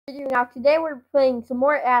Now today we're playing some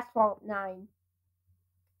more Asphalt 9.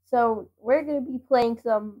 So we're going to be playing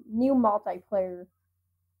some new multiplayer.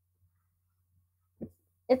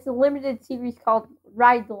 It's a limited series called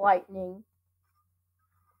Ride the Lightning.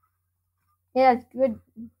 It has good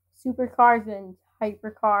supercars and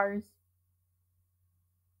hypercars.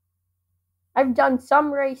 I've done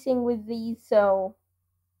some racing with these, so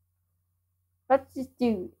let's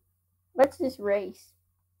just race.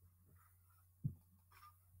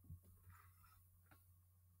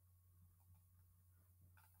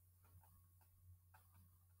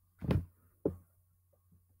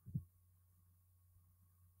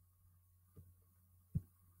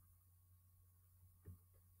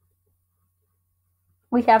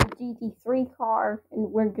 We have a GT3 car,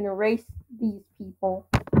 and we're going to race these people.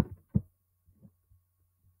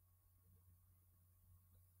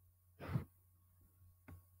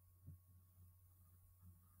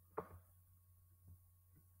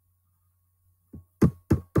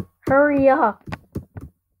 Hurry up!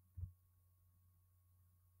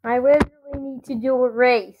 I literally need to do a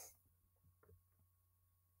race.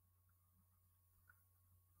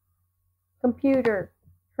 Computer,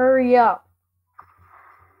 hurry up.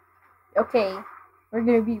 Okay, we're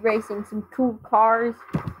gonna be racing some cool cars.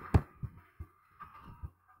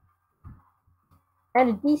 And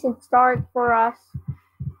a decent start for us.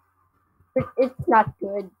 But it's not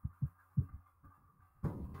good.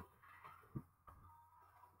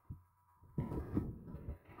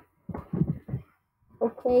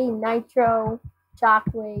 Okay, Nitro,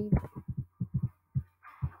 Shockwave.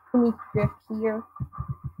 We need to drift here.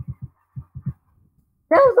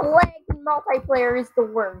 That was a lag in multiplayer is the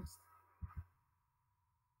worst.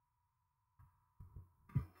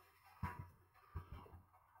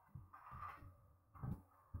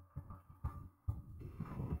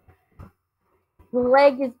 The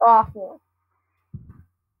lag is awful.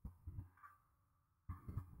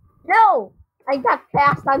 No! I got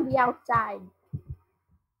passed on the outside.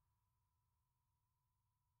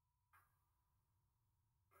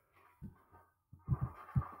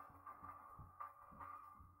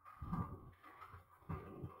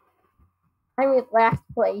 I'm in last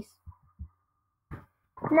place.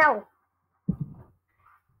 No!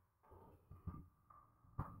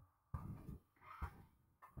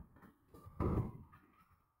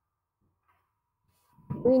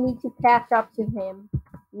 We need to catch up to him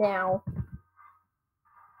now.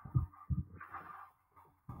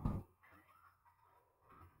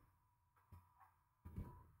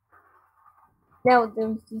 Now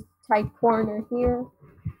there's this tight corner here.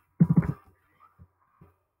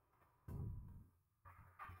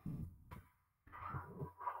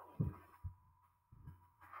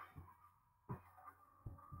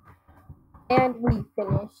 And we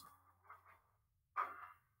finished.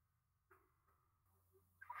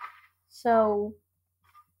 So,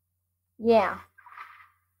 yeah.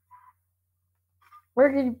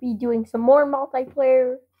 We're going to be doing some more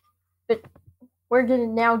multiplayer, but we're going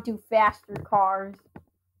to now do faster cars.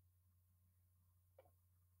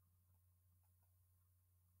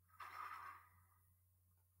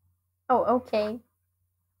 Oh, okay.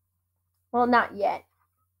 Well, not yet.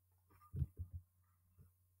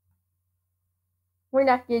 We're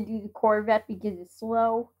not going to do the Corvette because it's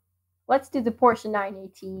slow. Let's do the Porsche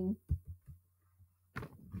 918.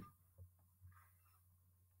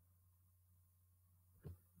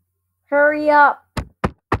 Hurry up!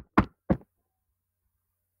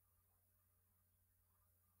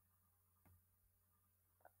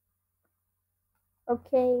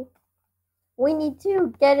 Okay. We need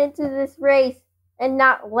to get into this race and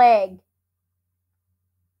not lag.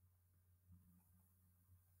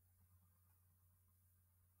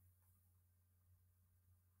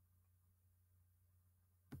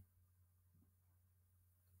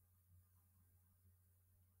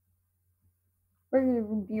 We're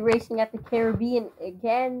going to be racing at the Caribbean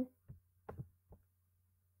again.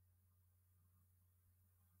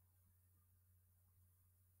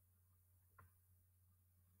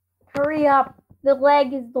 Hurry up! The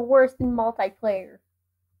lag is the worst in multiplayer.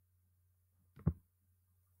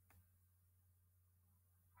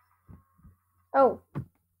 Oh,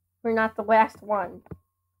 we're not the last one.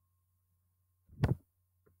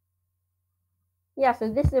 Yeah,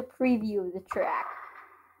 so this is a preview of the track.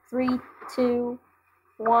 3, 2,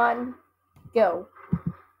 1, go.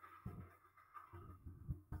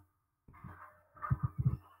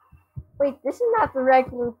 Wait, this is not the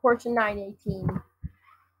regular Porsche 918.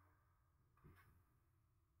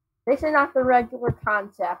 This is not the regular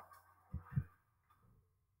concept.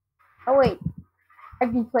 Oh wait,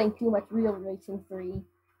 I've been playing too much Real Racing 3.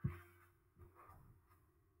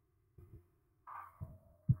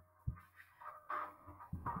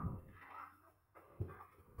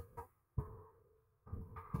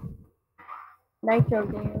 Nitro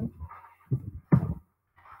Dam.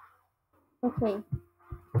 Okay.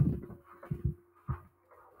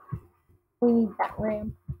 We need that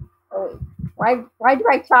ramp. Oh wait. Why do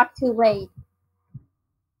I talk too late?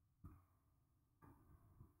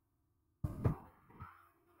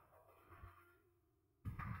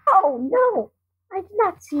 Oh no! I did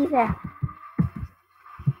not see that.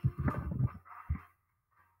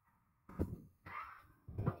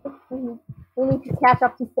 We need to catch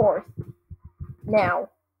up to fourth. Now.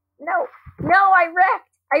 No! No, I wrecked!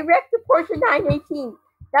 I wrecked the Porsche 918.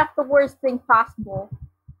 That's the worst thing possible.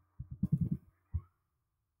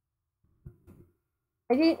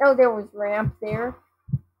 I didn't know there was ramp there.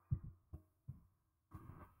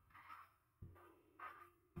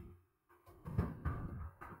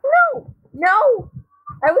 No! No!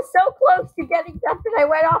 I was so close to getting that that I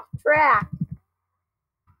went off track.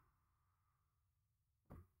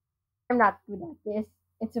 I'm not good at this.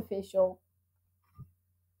 It's official.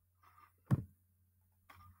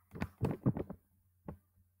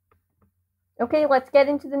 Okay, let's get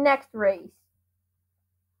into the next race.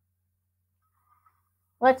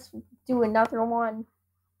 Let's do another one.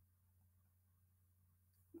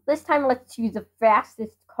 This time, let's choose the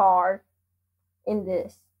fastest car in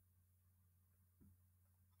this.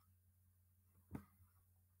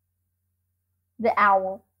 The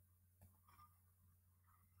owl.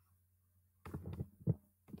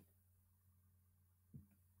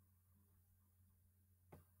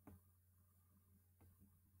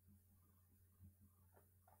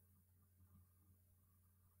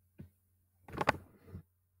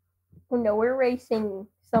 Oh no, we're racing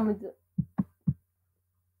some of the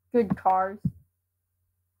good cars.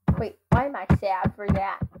 Wait, why am I sad for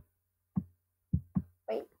that?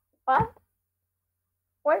 Wait, what?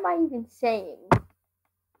 What am I even saying?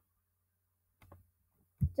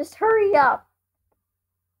 Just hurry up.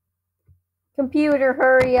 Computer,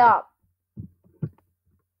 hurry up.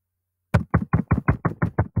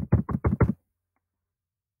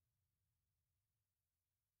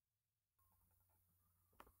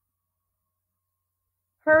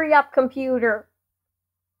 Hurry up, computer.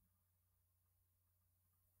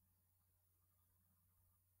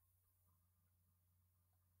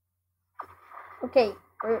 Okay,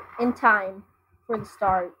 we're in time for the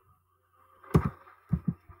start.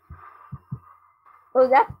 Oh,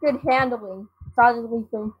 that's good handling. Solidly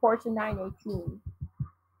from Porsche 918.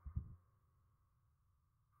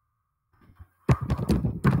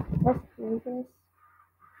 Let's do this.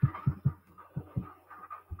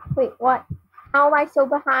 Wait, what? How am I so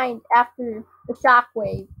behind after the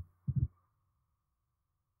shockwave?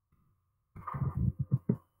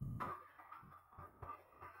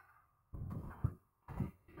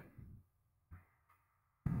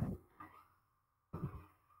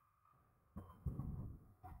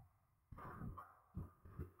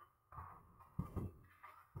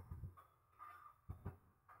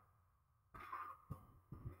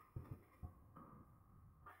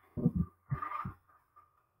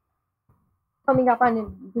 Coming up on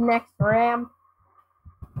the next ramp.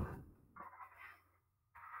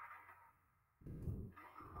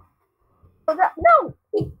 Oh, no!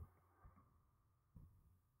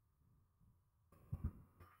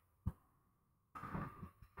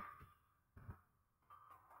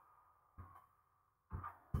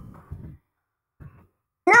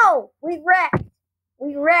 No! We wrecked!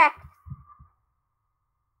 We wrecked!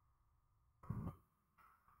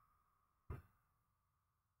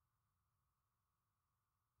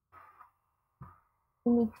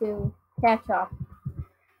 We need to catch up.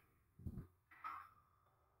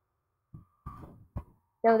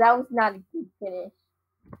 No, that was not a good finish.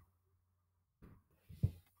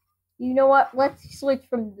 You know what? Let's switch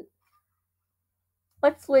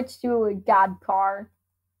to a god car.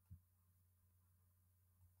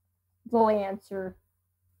 The Lancer.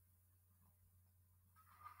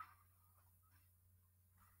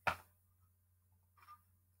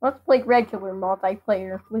 Let's play regular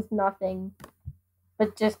multiplayer with nothing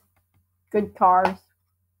but just good cars.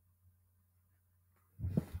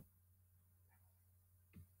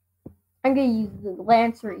 I'm gonna use the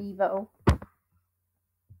Lancer Evo.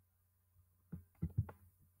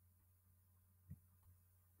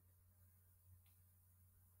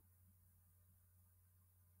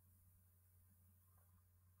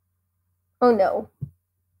 Oh no.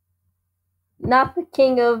 Not the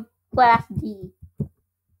king of Class D.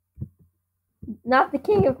 Not the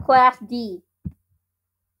king of Class D.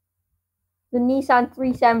 The Nissan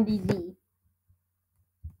 370Z.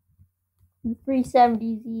 The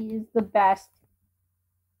 370Z is the best.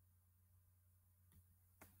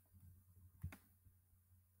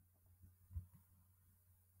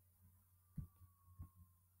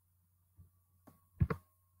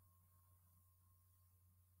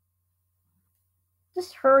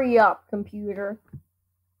 Just hurry up, computer.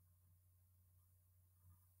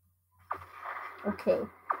 Okay.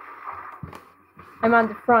 I'm on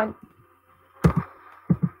the front.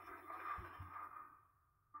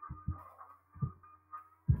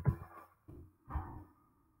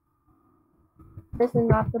 This is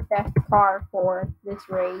not the best car for this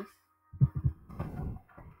race.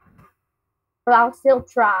 But I'll still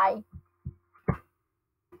try.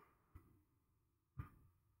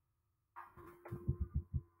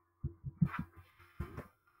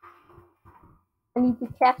 I need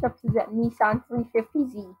to catch up to that Nissan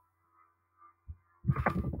 350Z.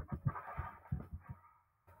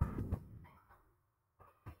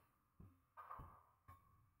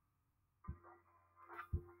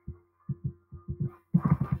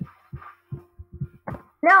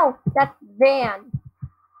 No, that's van.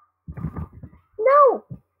 No!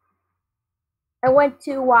 I went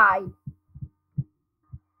too wide.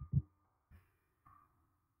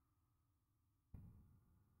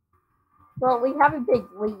 Well, we have a big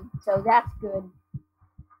lead, so that's good.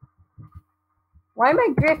 Why am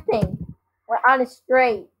I drifting? We're on a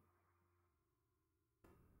straight.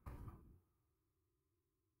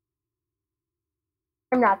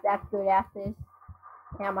 I'm not that good at this,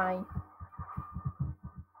 am I?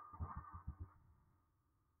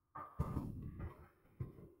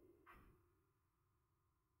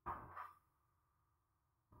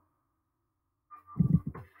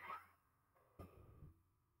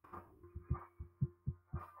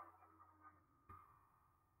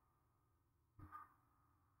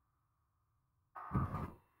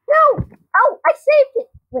 No! Oh, I saved it!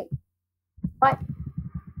 Wait. What?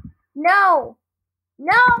 No!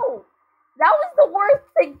 No! That was the worst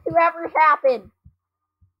thing to ever happen.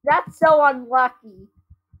 That's so unlucky.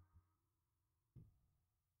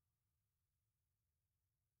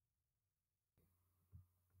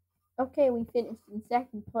 Okay, we finished in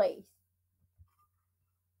second place.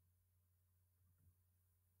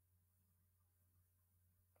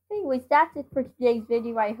 Anyways, that's it for today's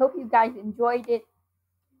video. I hope you guys enjoyed it.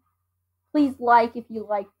 Please like if you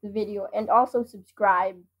liked the video and also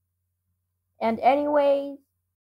subscribe. And anyways,